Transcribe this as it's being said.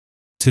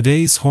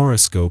Today's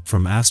horoscope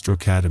from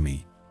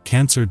Astrocademy,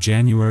 Cancer,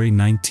 January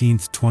 19,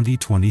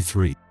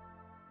 2023.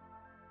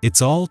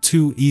 It's all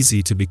too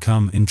easy to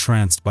become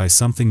entranced by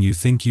something you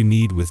think you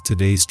need with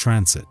today's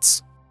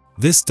transits.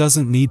 This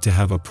doesn't need to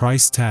have a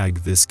price tag.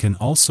 This can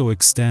also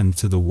extend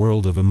to the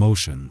world of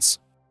emotions.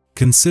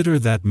 Consider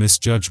that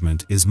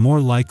misjudgment is more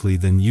likely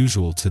than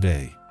usual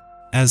today.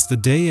 As the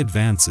day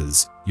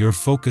advances, your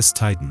focus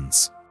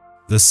tightens.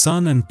 The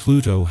Sun and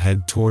Pluto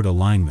head toward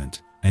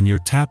alignment, and you're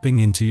tapping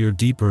into your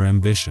deeper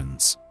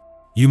ambitions.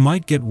 You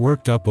might get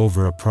worked up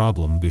over a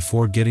problem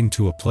before getting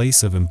to a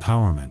place of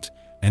empowerment,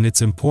 and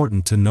it's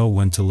important to know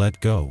when to let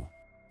go.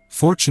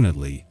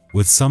 Fortunately,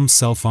 with some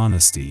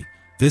self-honesty,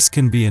 this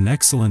can be an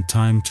excellent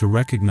time to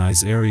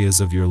recognize areas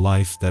of your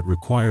life that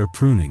require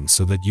pruning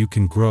so that you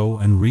can grow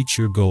and reach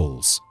your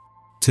goals.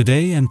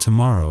 Today and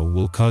tomorrow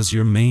will cause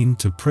your mane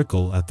to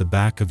prickle at the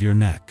back of your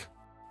neck.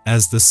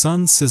 As the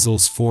Sun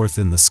sizzles forth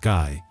in the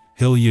sky,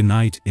 he'll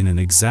unite in an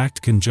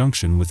exact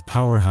conjunction with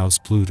powerhouse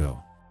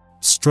Pluto.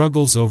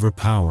 Struggles over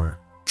power,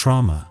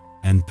 trauma,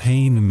 and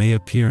pain may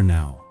appear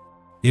now.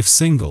 If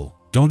single,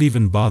 don't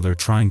even bother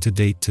trying to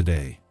date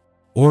today.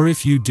 Or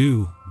if you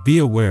do, be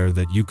aware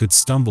that you could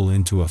stumble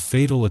into a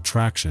fatal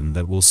attraction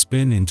that will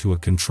spin into a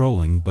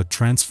controlling but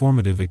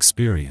transformative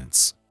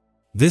experience.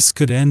 This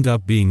could end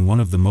up being one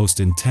of the most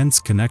intense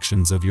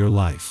connections of your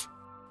life.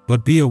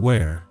 But be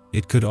aware,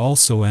 it could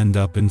also end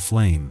up in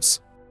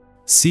flames.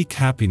 Seek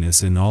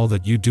happiness in all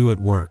that you do at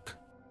work.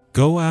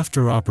 Go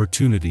after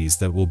opportunities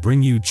that will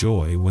bring you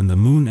joy when the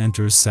moon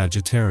enters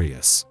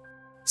Sagittarius.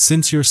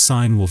 Since your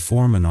sign will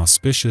form an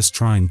auspicious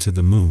trine to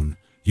the moon,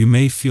 you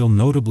may feel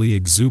notably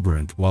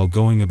exuberant while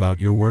going about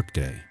your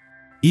workday.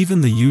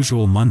 Even the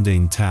usual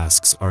mundane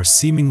tasks are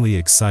seemingly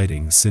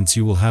exciting since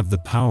you will have the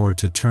power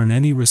to turn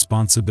any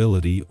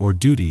responsibility or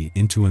duty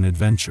into an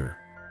adventure.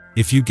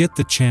 If you get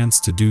the chance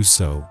to do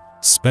so,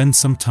 spend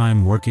some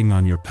time working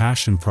on your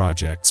passion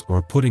projects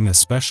or putting a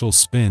special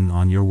spin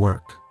on your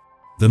work.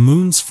 The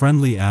moon's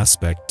friendly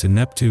aspect to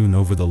Neptune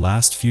over the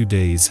last few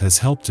days has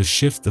helped to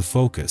shift the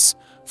focus,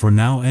 for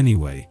now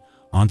anyway,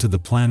 onto the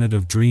planet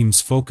of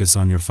dreams. Focus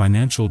on your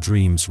financial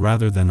dreams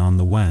rather than on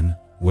the when,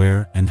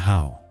 where, and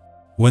how.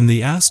 When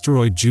the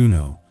asteroid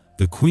Juno,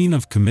 the queen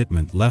of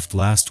commitment, left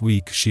last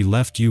week, she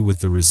left you with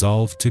the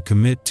resolve to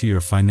commit to your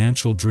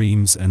financial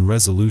dreams and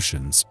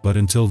resolutions, but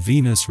until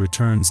Venus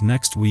returns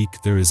next week,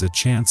 there is a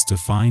chance to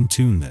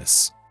fine-tune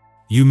this.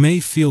 You may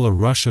feel a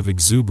rush of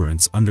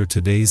exuberance under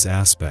today's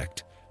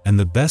aspect, and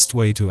the best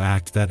way to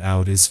act that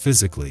out is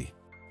physically.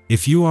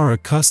 If you are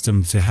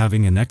accustomed to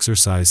having an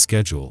exercise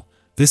schedule,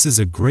 this is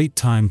a great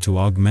time to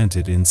augment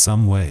it in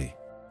some way.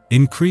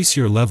 Increase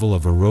your level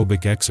of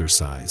aerobic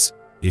exercise.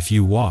 If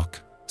you walk,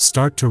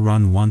 start to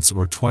run once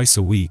or twice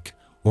a week,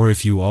 or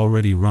if you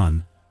already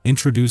run,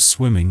 introduce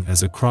swimming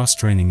as a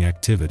cross-training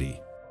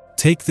activity.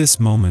 Take this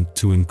moment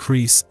to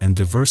increase and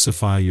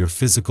diversify your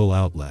physical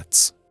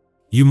outlets.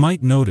 You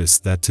might notice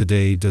that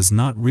today does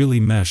not really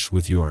mesh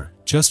with your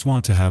just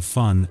want to have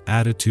fun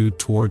attitude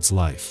towards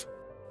life.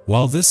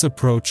 While this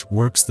approach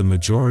works the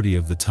majority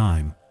of the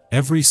time,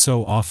 every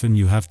so often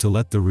you have to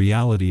let the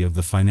reality of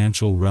the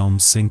financial realm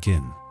sink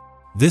in.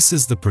 This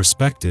is the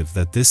perspective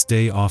that this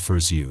day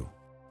offers you.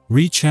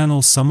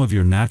 Rechannel some of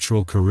your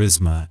natural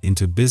charisma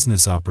into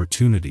business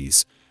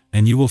opportunities,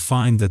 and you will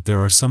find that there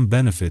are some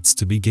benefits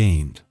to be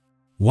gained.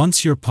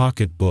 Once your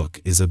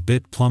pocketbook is a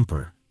bit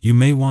plumper, you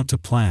may want to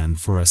plan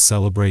for a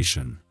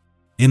celebration.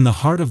 In the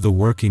heart of the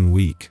working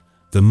week,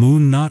 the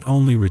moon not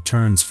only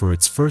returns for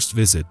its first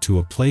visit to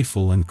a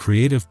playful and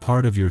creative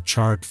part of your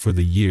chart for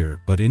the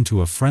year, but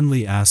into a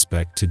friendly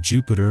aspect to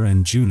Jupiter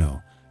and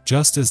Juno,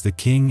 just as the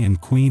king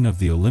and queen of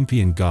the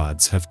Olympian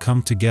gods have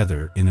come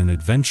together in an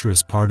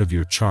adventurous part of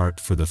your chart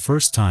for the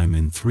first time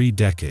in 3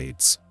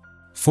 decades.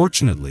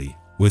 Fortunately,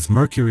 with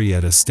Mercury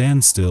at a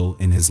standstill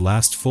in his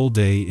last full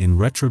day in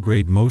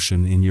retrograde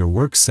motion in your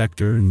work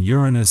sector and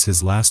Uranus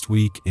his last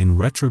week in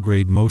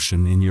retrograde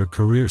motion in your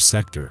career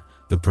sector,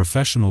 the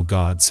professional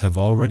gods have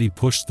already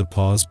pushed the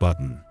pause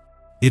button.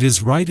 It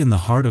is right in the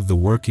heart of the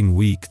working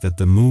week that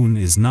the moon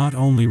is not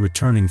only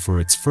returning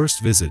for its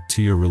first visit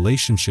to your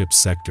relationship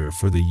sector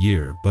for the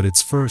year, but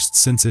its first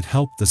since it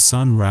helped the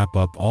sun wrap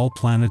up all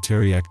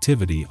planetary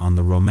activity on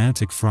the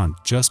romantic front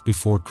just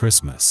before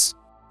Christmas.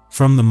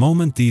 From the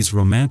moment these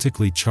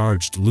romantically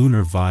charged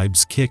lunar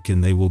vibes kick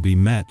in, they will be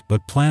met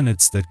but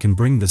planets that can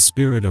bring the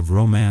spirit of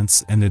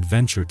romance and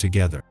adventure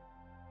together.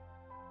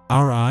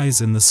 Our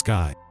eyes in the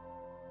sky.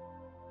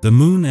 The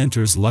moon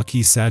enters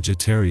lucky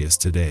Sagittarius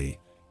today,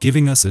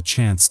 giving us a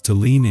chance to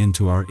lean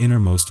into our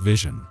innermost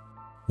vision.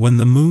 When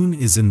the moon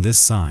is in this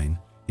sign,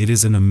 it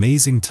is an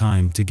amazing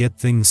time to get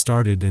things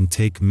started and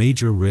take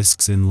major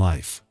risks in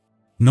life.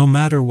 No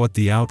matter what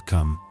the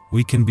outcome,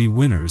 we can be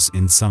winners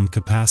in some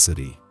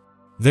capacity.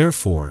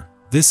 Therefore,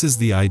 this is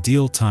the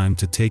ideal time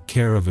to take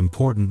care of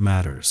important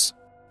matters.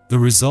 The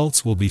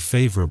results will be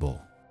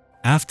favorable.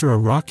 After a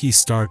rocky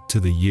start to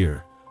the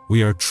year,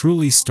 we are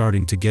truly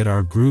starting to get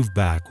our groove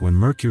back when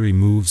Mercury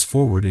moves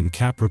forward in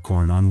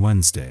Capricorn on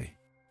Wednesday.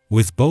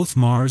 With both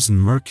Mars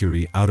and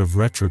Mercury out of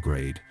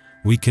retrograde,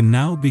 we can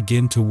now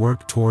begin to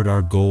work toward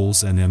our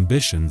goals and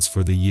ambitions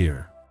for the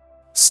year.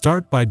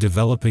 Start by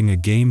developing a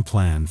game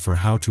plan for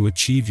how to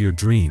achieve your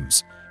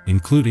dreams,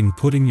 including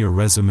putting your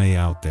resume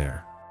out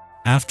there.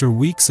 After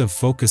weeks of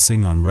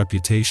focusing on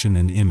reputation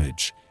and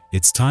image,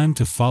 it's time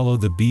to follow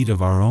the beat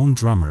of our own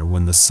drummer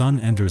when the sun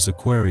enters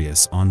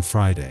Aquarius on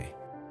Friday.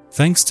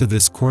 Thanks to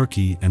this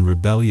quirky and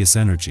rebellious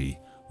energy,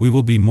 we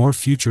will be more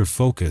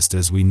future-focused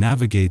as we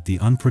navigate the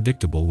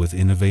unpredictable with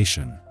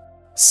innovation.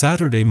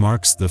 Saturday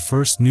marks the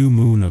first new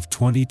moon of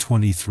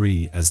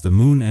 2023 as the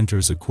moon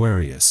enters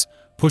Aquarius,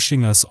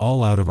 pushing us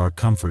all out of our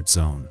comfort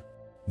zone.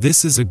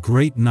 This is a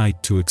great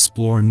night to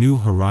explore new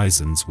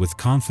horizons with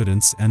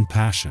confidence and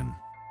passion.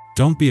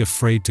 Don't be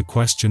afraid to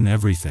question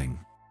everything.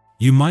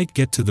 You might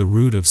get to the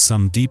root of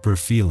some deeper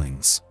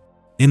feelings.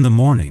 In the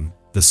morning,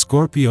 the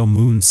Scorpio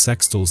moon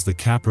sextiles the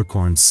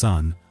Capricorn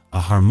sun, a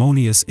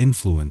harmonious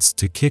influence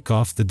to kick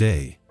off the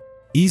day.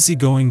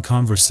 Easygoing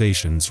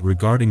conversations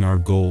regarding our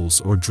goals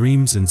or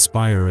dreams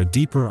inspire a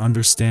deeper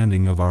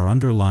understanding of our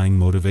underlying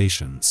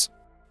motivations.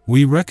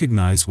 We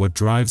recognize what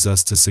drives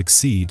us to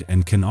succeed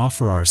and can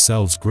offer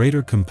ourselves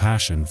greater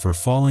compassion for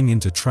falling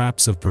into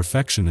traps of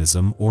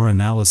perfectionism or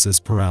analysis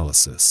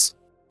paralysis.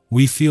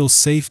 We feel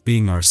safe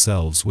being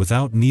ourselves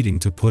without needing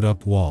to put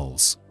up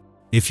walls.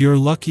 If you're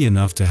lucky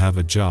enough to have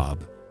a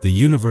job, the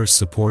universe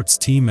supports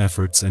team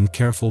efforts and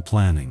careful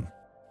planning.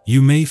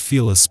 You may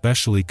feel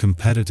especially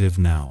competitive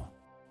now.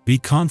 Be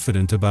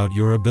confident about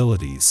your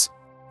abilities.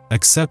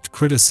 Accept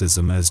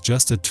criticism as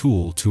just a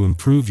tool to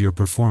improve your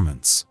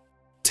performance.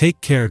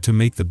 Take care to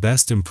make the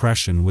best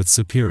impression with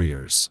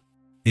superiors.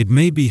 It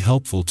may be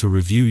helpful to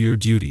review your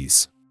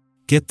duties.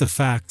 Get the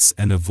facts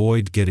and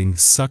avoid getting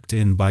sucked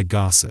in by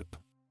gossip.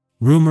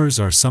 Rumors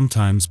are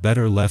sometimes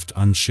better left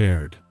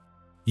unshared.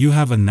 You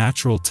have a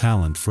natural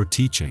talent for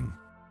teaching.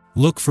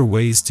 Look for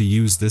ways to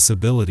use this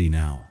ability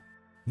now.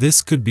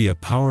 This could be a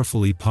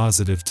powerfully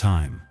positive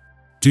time.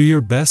 Do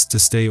your best to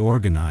stay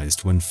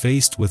organized when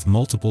faced with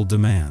multiple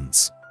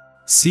demands.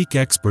 Seek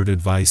expert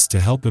advice to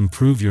help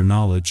improve your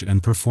knowledge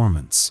and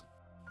performance.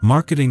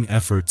 Marketing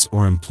efforts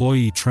or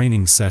employee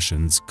training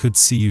sessions could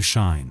see you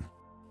shine.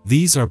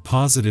 These are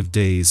positive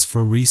days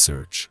for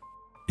research.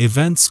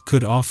 Events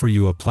could offer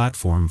you a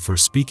platform for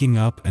speaking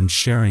up and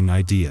sharing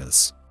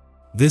ideas.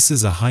 This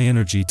is a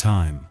high-energy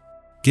time.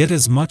 Get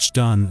as much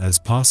done as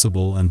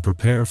possible and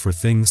prepare for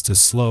things to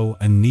slow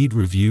and need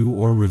review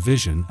or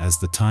revision as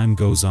the time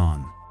goes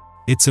on.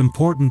 It's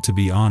important to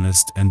be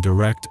honest and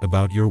direct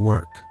about your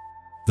work.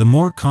 The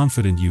more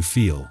confident you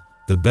feel,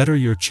 the better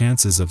your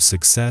chances of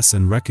success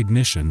and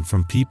recognition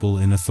from people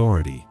in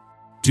authority.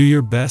 Do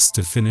your best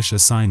to finish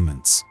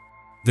assignments.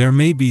 There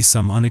may be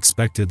some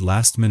unexpected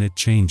last-minute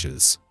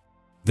changes.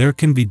 There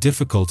can be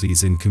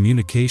difficulties in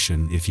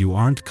communication if you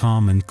aren't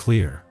calm and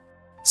clear.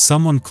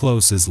 Someone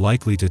close is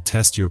likely to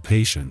test your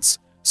patience,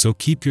 so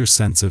keep your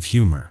sense of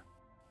humor.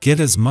 Get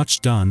as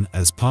much done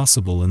as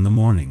possible in the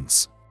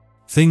mornings.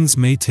 Things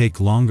may take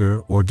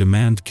longer or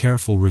demand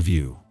careful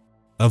review.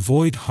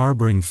 Avoid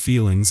harboring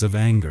feelings of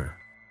anger.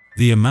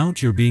 The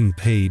amount you're being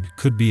paid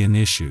could be an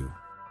issue.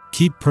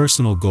 Keep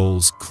personal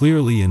goals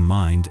clearly in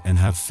mind and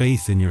have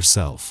faith in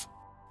yourself.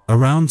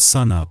 Around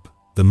sunup,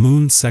 the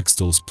moon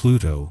sextiles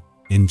Pluto,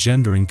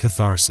 engendering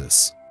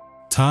catharsis.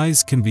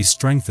 Ties can be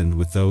strengthened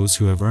with those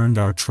who have earned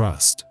our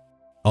trust.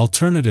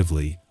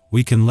 Alternatively,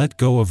 we can let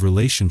go of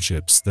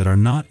relationships that are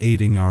not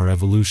aiding our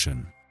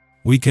evolution.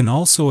 We can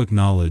also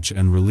acknowledge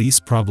and release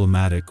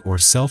problematic or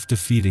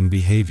self-defeating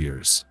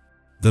behaviors.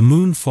 The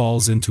moon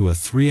falls into a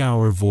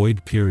 3-hour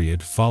void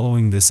period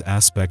following this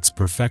aspect's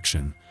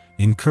perfection,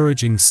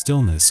 encouraging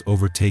stillness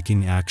over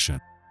taking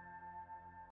action.